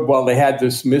road while they had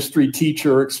this mystery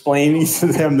teacher explaining to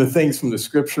them the things from the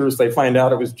scriptures. They find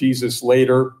out it was Jesus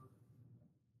later.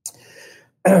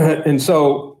 And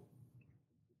so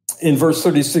in verse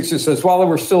 36, it says, while they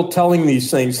were still telling these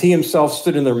things, he himself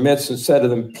stood in their midst and said to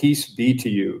them, peace be to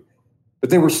you. But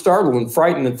they were startled and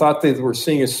frightened and thought they were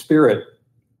seeing a spirit.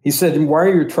 He said, why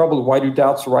are you troubled? Why do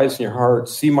doubts arise in your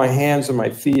hearts? See my hands and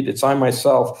my feet. It's I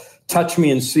myself. touch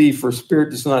me and see, for spirit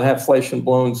does not have flesh and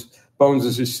bones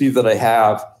as you see that I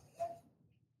have.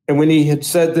 And when he had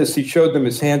said this, he showed them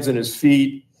his hands and his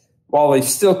feet. While they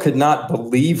still could not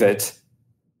believe it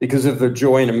because of their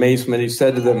joy and amazement, he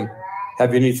said to them,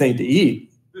 have you anything to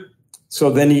eat? So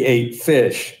then he ate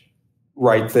fish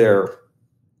right there.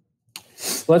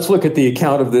 Let's look at the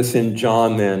account of this in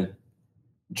John then.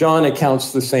 John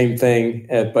accounts the same thing,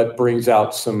 but brings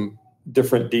out some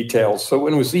different details. So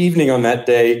when it was evening on that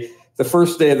day, the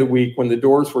first day of the week, when the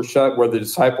doors were shut where the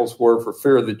disciples were for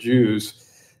fear of the Jews,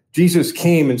 Jesus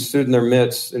came and stood in their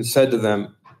midst and said to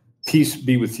them, peace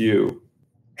be with you.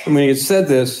 And when he had said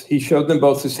this, he showed them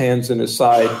both his hands and his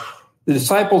side. The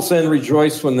disciples then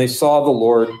rejoiced when they saw the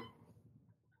Lord.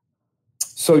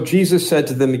 So Jesus said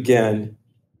to them again,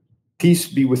 peace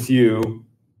be with you.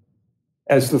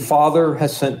 As the Father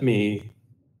has sent me,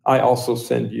 I also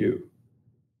send you.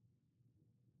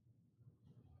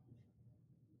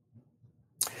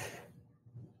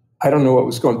 I don't know what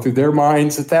was going through their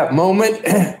minds at that moment,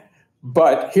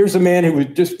 but here's a man who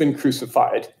had just been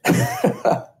crucified.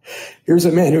 Here's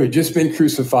a man who had just been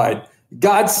crucified.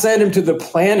 God sent him to the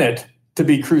planet to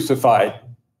be crucified.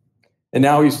 And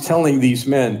now he's telling these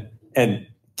men, and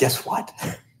guess what?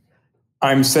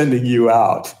 I'm sending you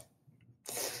out.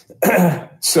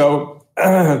 So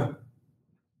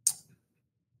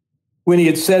when he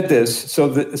had said this, so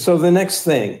the next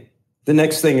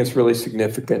thing is really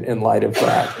significant in light of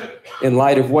that, in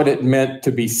light of what it meant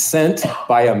to be sent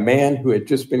by a man who had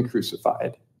just been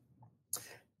crucified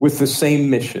with the same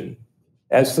mission.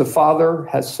 As the Father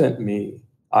has sent me,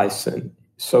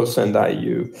 so send I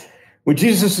you. When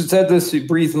Jesus had said this, he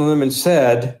breathed on them and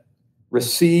said,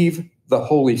 receive the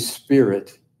Holy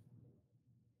Spirit.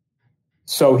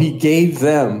 So he gave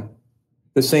them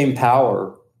the same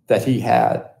power that he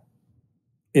had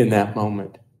in that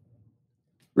moment.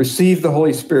 Receive the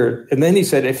Holy Spirit. And then he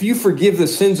said, if you forgive the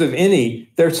sins of any,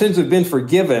 their sins have been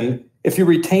forgiven. If you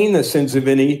retain the sins of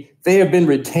any, they have been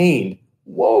retained.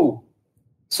 Whoa.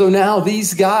 So now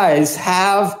these guys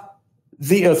have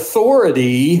the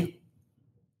authority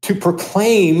to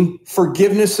proclaim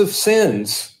forgiveness of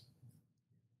sins.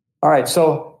 All right,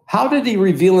 so how did he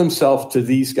reveal himself to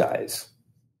these guys?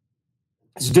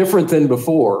 It's different than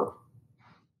before.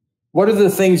 What are the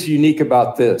things unique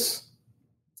about this?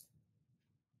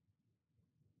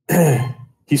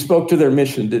 He spoke to their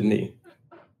mission, didn't he?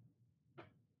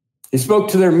 He spoke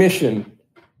to their mission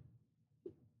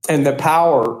and the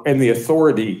power and the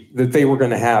authority that they were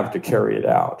going to have to carry it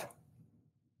out.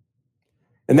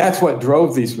 And that's what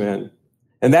drove these men.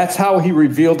 And that's how he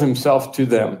revealed himself to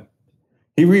them.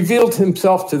 He revealed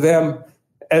himself to them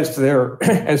as their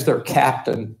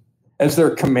captain, as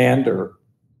their commander,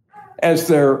 as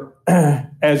their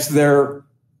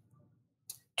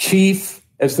chief,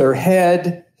 as their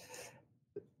head,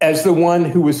 as the one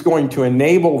who was going to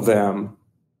enable them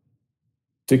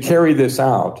to carry this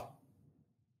out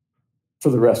for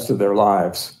the rest of their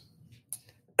lives.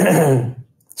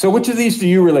 So which of these do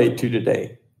you relate to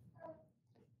today?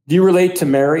 Do you relate to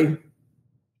Mary?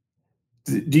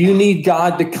 Do you need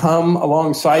God to come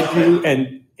alongside you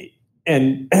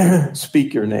and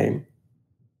speak your name?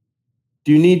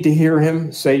 Do you need to hear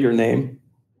him say your name?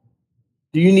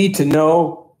 Do you need to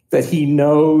know that he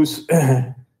knows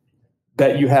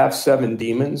that you have 7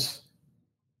 demons?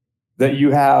 That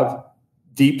you have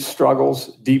deep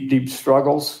struggles, deep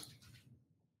struggles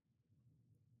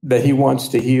that he wants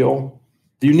to heal?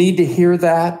 Do you need to hear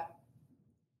that?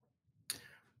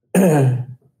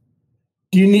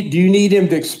 Do you need him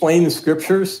to explain the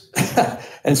scriptures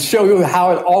and show you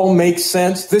how it all makes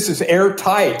sense? This is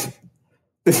airtight.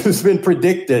 This has been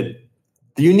predicted.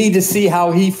 Do you need to see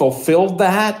how he fulfilled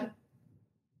that?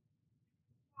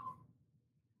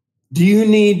 Do you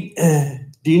need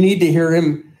to hear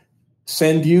him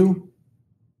send you?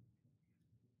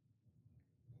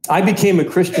 I became a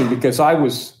Christian because I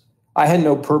had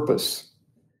no purpose.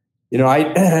 You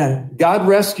know, God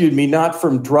rescued me not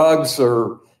from drugs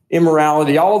or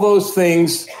immorality, all those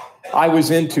things I was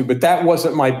into, but that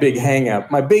wasn't my big hang up.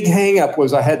 My big hang up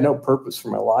was I had no purpose for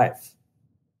my life.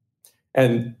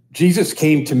 And Jesus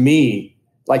came to me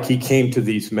like he came to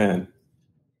these men.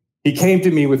 He came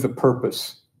to me with a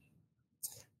purpose.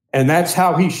 And that's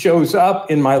how he shows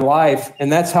up in my life. And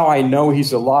that's how I know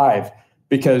he's alive,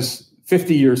 because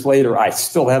 50 years later, I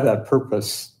still have that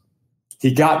purpose.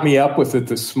 He got me up with it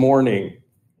this morning.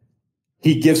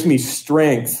 He gives me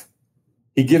strength.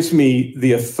 He gives me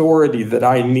the authority that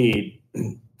I need.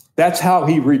 That's how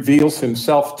he reveals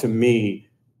himself to me,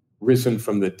 risen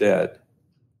from the dead.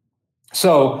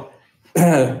 So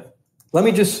let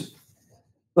me just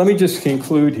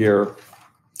conclude here.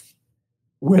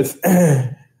 with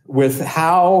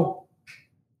how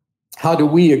do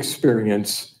we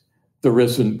experience the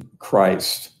risen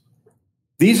Christ.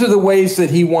 These are the ways that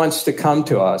he wants to come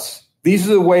to us. These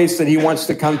are the ways that he wants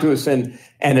to come to us and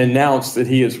announce that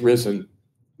he is risen.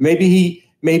 Maybe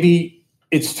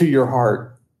it's to your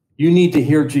heart. You need to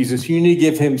hear Jesus. You need to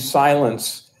give him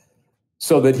silence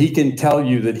so that he can tell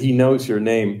you that he knows your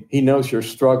name. He knows your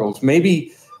struggles.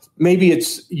 Maybe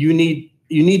it's you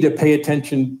need to pay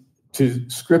attention to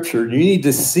Scripture. You need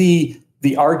to see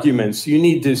the arguments. You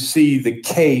need to see the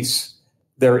case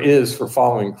there is for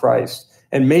following Christ.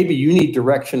 And maybe you need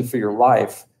direction for your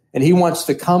life. And he wants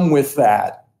to come with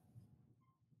that.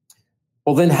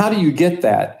 Well, then how do you get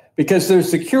that? Because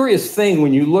there's a curious thing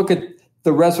when you look at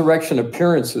the resurrection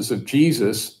appearances of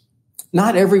Jesus,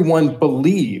 not everyone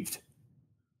believed.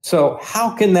 So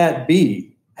how can that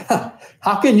be?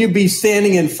 How can you be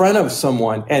standing in front of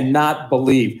someone and not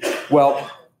believe? Well,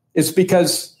 it's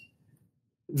because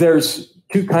there's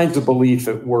two kinds of belief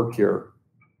at work here.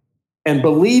 And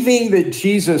believing that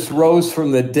Jesus rose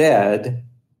from the dead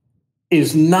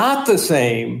is not the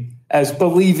same as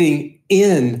believing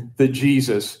in the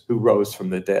Jesus who rose from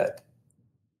the dead.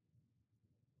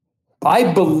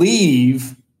 I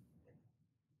believe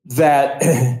that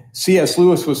C.S.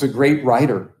 Lewis was a great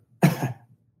writer.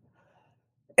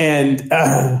 And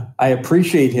I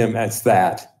appreciate him as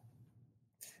that.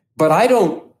 But I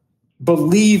don't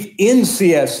believe in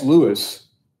C.S. Lewis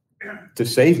to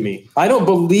save me. I don't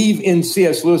believe in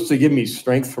C.S. Lewis to give me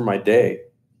strength for my day.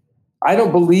 I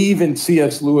don't believe in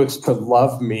C.S. Lewis to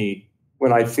love me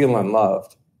when I feel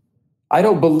unloved. I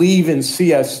don't believe in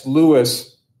C.S.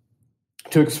 Lewis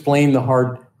to explain the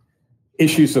hard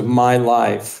issues of my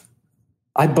life.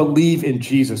 I believe in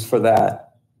Jesus for that.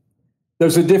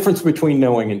 There's a difference between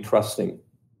knowing and trusting.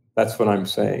 That's what I'm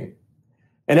saying.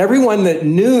 And everyone that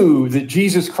knew that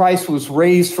Jesus Christ was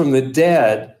raised from the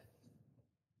dead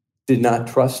did not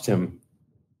trust him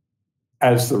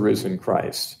as the risen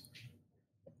Christ.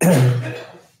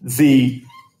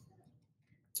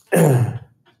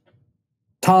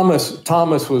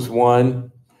 Thomas was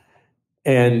one,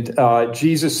 and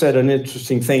Jesus said an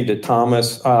interesting thing to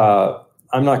Thomas.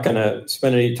 I'm not going to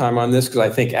spend any time on this because I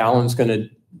think Alan's going to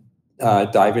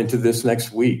dive into this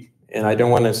next week, and I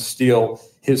don't want to steal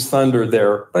his thunder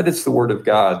there, but it's the Word of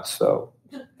God, so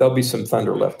there'll be some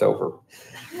thunder left over.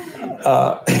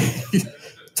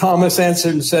 Thomas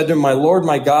answered and said to him, "My Lord,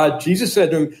 my God." Jesus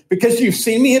said to him, "Because you've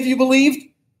seen me, have you believed?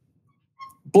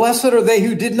 Blessed are they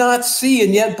who did not see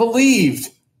and yet believed."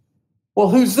 Well,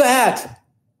 who's that?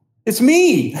 It's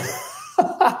me.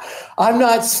 I've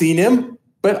not seen him,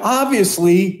 but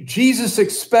obviously Jesus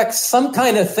expects some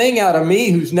kind of thing out of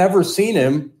me who's never seen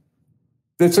him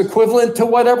that's equivalent to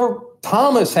whatever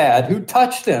Thomas had, who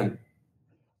touched him.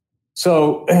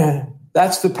 So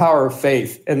that's the power of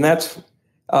faith, and that's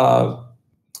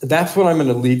what I'm going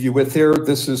to leave you with here.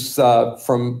 This is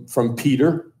from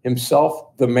Peter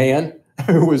himself, the man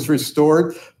who was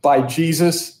restored by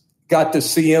Jesus, got to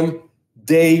see him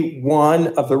day one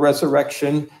of the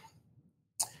resurrection.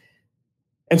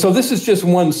 And so this is just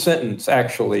one sentence,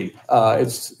 actually.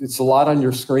 It's a lot on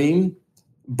your screen,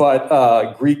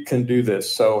 but Greek can do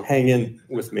this, so hang in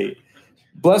with me.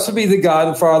 Blessed be the God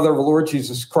and Father of our Lord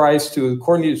Jesus Christ, who,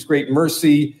 according to his great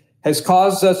mercy, has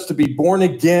caused us to be born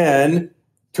again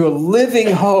to a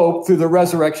living hope through the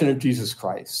resurrection of Jesus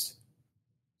Christ.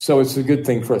 So it's a good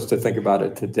thing for us to think about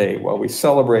it today while we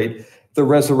celebrate the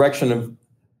resurrection of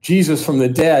Jesus from the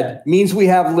dead. Means we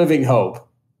have living hope.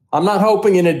 I'm not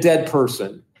hoping in a dead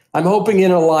person. I'm hoping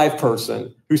in a live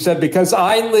person who said, "Because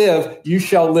I live, you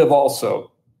shall live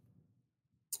also."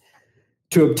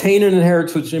 To obtain an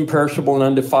inheritance which is imperishable and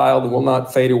undefiled and will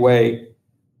not fade away,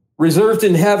 reserved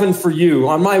in heaven for you.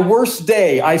 On my worst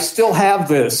day, I still have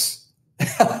this.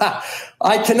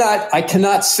 I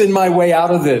cannot sin my way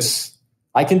out of this.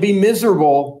 I can be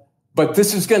miserable, but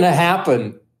this is going to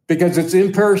happen because it's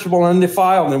imperishable and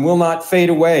undefiled and will not fade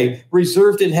away,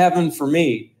 reserved in heaven for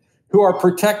me, who are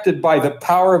protected by the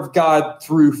power of God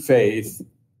through faith.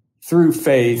 Through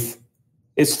faith.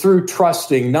 It's through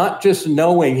trusting, not just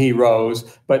knowing he rose,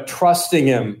 but trusting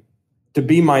him to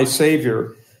be my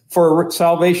Savior, for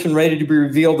salvation ready to be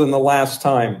revealed in the last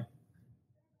time.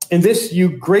 In this you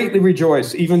greatly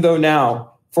rejoice, even though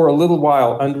now, for a little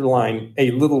while, underline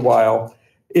a little while,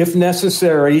 if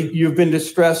necessary, you've been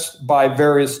distressed by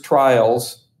various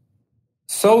trials,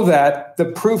 so that the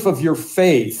proof of your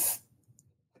faith,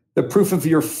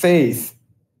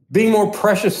 being more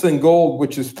precious than gold,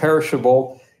 which is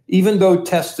perishable, even though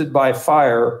tested by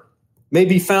fire, may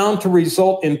be found to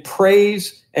result in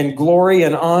praise and glory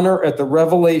and honor at the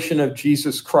revelation of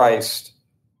Jesus Christ,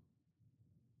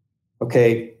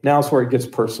 Okay, now's where it gets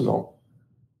personal.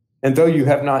 And though you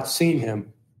have not seen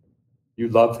him, you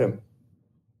love him.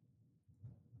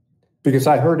 Because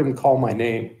I heard him call my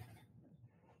name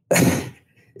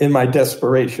in my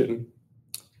desperation.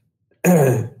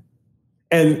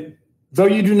 And though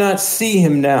you do not see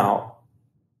him now,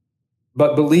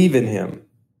 but believe in him.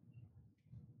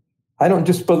 I don't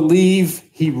just believe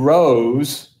he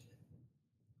rose.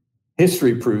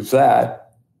 History proves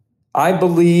that. I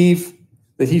believe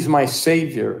that he's my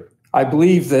Savior. I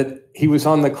believe that he was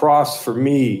on the cross for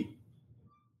me.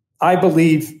 I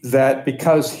believe that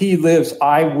because he lives,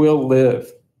 I will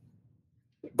live.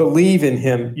 Believe in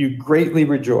him, you greatly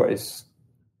rejoice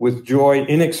with joy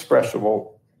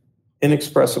inexpressible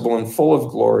and full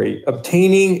of glory,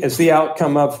 obtaining as the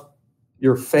outcome of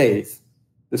your faith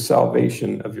the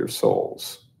salvation of your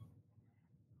souls.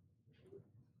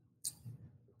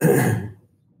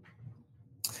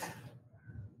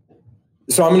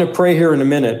 So I'm going to pray here in a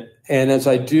minute. And as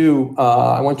I do,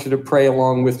 I want you to pray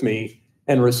along with me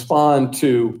and respond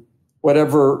to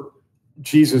whatever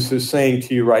Jesus is saying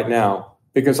to you right now,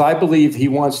 because I believe he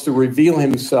wants to reveal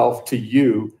himself to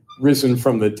you, risen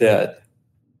from the dead.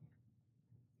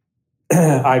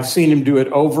 I've seen him do it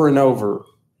over and over.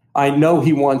 I know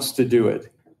he wants to do it.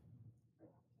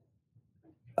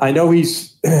 I know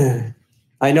he's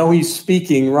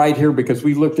speaking right here because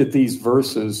we looked at these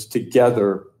verses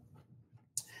together.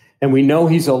 And we know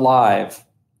he's alive.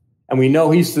 And we know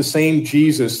he's the same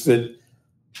Jesus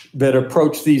that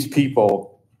approached these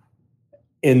people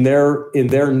in their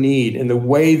need, in the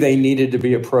way they needed to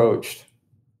be approached.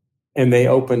 And they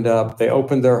opened up, they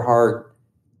opened their heart,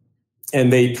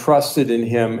 and they trusted in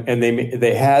him, and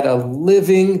they had a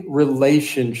living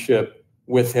relationship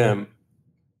with him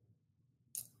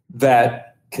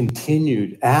that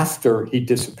continued after he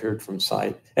disappeared from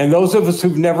sight. And those of us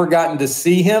who've never gotten to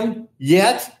see him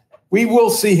yet, we will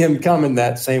see him come in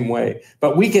that same way.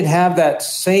 But we can have that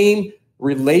same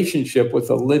relationship with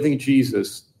the living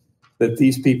Jesus that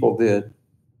these people did,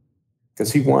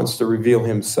 because he wants to reveal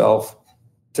himself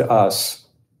to us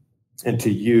and to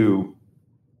you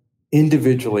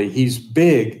individually. He's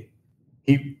big.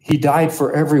 He died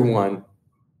for everyone.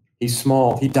 He's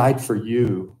small. He died for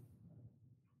you.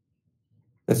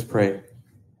 Let's pray.